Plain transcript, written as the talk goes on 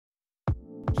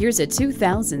Here's a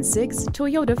 2006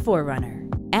 Toyota 4Runner.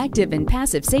 Active and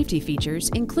passive safety features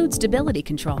include stability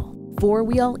control,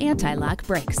 four-wheel anti-lock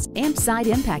brakes, and side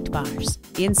impact bars.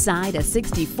 Inside, a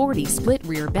 60/40 split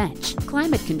rear bench,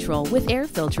 climate control with air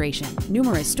filtration,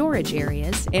 numerous storage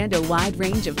areas, and a wide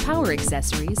range of power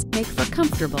accessories make for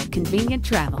comfortable, convenient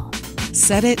travel.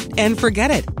 Set it and forget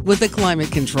it with the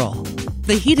climate control.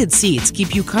 The heated seats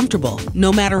keep you comfortable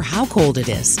no matter how cold it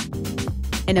is.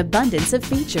 An abundance of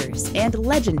features and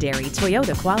legendary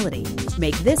Toyota quality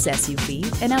make this SUV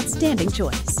an outstanding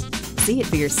choice. See it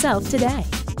for yourself today.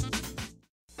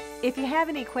 If you have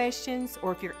any questions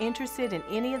or if you're interested in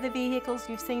any of the vehicles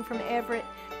you've seen from Everett,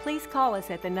 please call us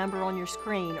at the number on your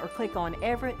screen or click on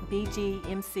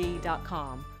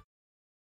everettbgmc.com.